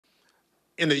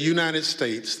In the United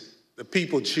States, the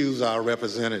people choose our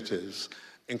representatives,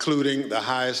 including the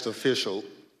highest official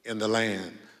in the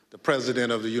land, the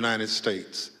President of the United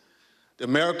States. The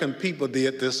American people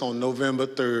did this on November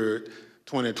 3rd,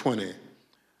 2020.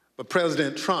 But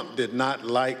President Trump did not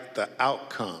like the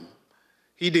outcome.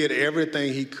 He did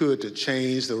everything he could to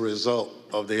change the result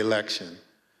of the election.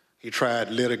 He tried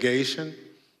litigation,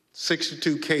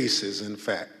 62 cases, in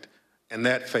fact, and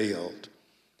that failed.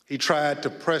 He tried to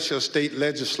pressure state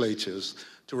legislatures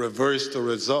to reverse the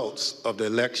results of the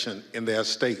election in their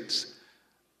states,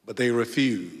 but they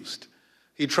refused.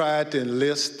 He tried to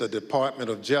enlist the Department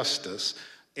of Justice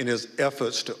in his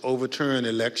efforts to overturn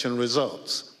election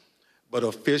results, but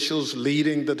officials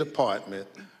leading the department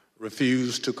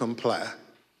refused to comply.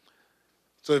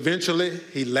 So eventually,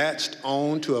 he latched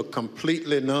on to a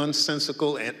completely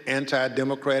nonsensical and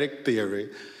anti-democratic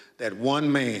theory that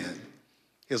one man,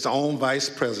 his own vice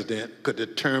president, could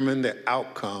determine the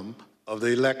outcome of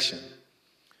the election.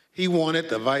 He wanted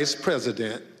the vice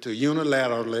president to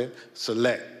unilaterally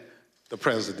select the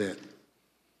president.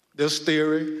 This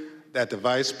theory that the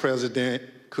vice president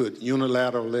could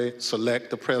unilaterally select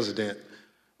the president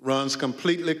runs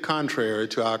completely contrary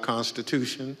to our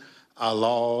Constitution, our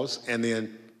laws, and the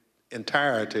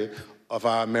entirety of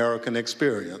our American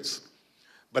experience.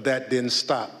 But that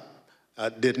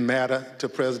didn't matter to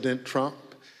President Trump.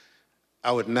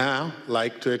 I would now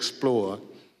like to explore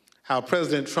how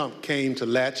President Trump came to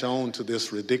latch on to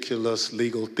this ridiculous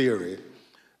legal theory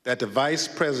that the vice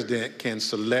president can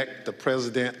select the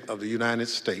president of the United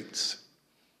States.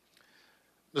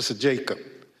 Mr. Jacob,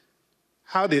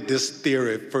 how did this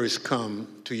theory first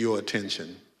come to your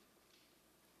attention?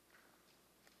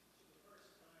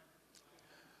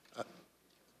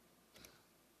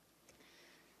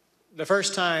 The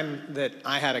first time that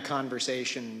I had a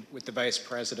conversation with the Vice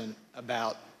President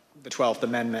about the 12th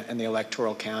Amendment and the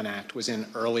Electoral Count Act was in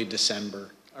early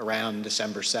December, around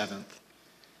December 7th.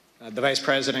 The Vice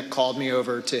President called me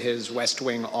over to his West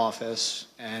Wing office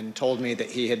and told me that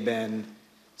he had been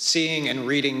seeing and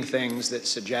reading things that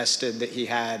suggested that he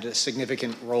had a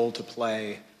significant role to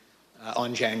play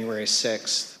on January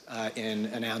 6th in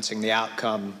announcing the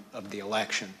outcome of the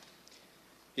election.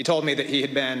 He told me that he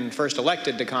had been first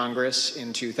elected to Congress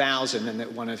in 2000 and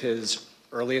that one of his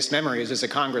earliest memories as a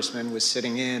congressman was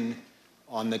sitting in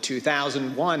on the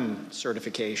 2001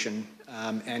 certification,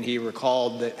 and he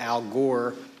recalled that Al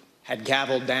Gore had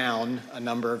gavelled down a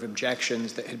number of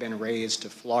objections that had been raised to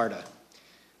Florida.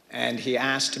 And he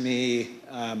asked me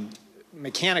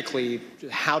mechanically,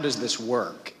 how does this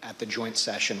work at the joint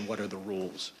session? What are the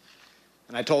rules?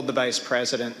 And I told the Vice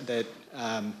President that,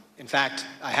 in fact,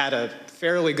 I had a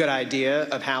fairly good idea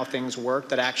of how things work,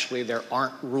 that actually there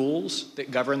aren't rules that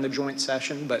govern the joint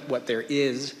session, but what there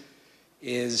is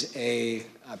a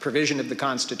provision of the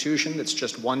Constitution that's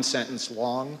just one sentence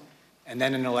long, and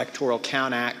then an Electoral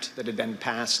Count Act that had been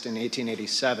passed in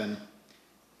 1887.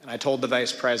 And I told the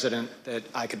Vice President that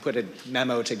I could put a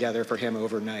memo together for him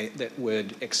overnight that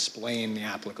would explain the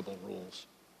applicable rules.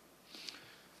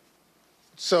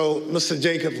 So, Mr.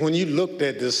 Jacobs, when you looked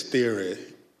at this theory,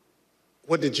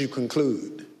 what did you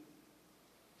conclude?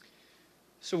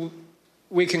 So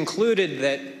we concluded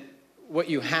that what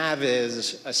you have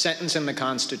is a sentence in the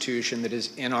Constitution that is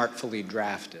inartfully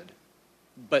drafted.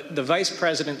 But the Vice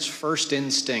President's first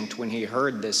instinct when he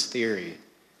heard this theory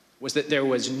was that there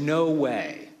was no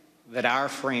way that our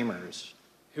framers,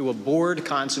 who abhorred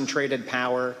concentrated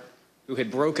power, who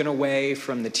had broken away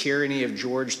from the tyranny of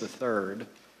George III,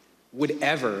 would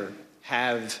ever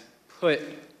have put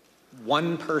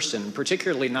one person,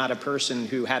 particularly not a person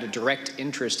who had a direct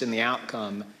interest in the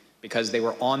outcome because they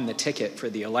were on the ticket for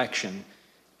the election,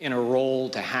 in a role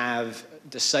to have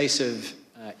decisive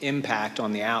impact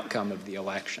on the outcome of the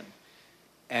election.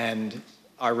 And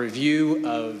our review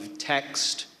of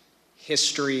text,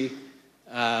 history,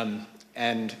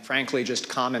 and frankly just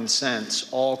common sense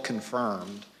all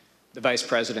confirmed the Vice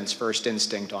President's first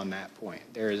instinct on that point.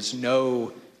 There is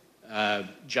no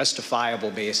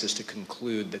justifiable basis to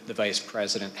conclude that the Vice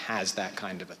President has that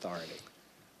kind of authority.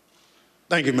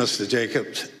 Thank you, Mr.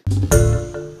 Jacobs.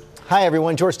 Hi,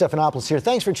 everyone. George Stephanopoulos here.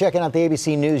 Thanks for checking out the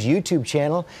ABC News YouTube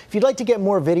channel. If you'd like to get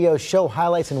more videos, show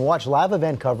highlights, and watch live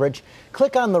event coverage,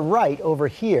 click on the right over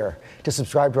here to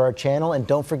subscribe to our channel. And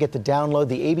don't forget to download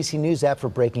the ABC News app for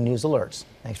breaking news alerts.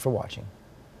 Thanks for watching.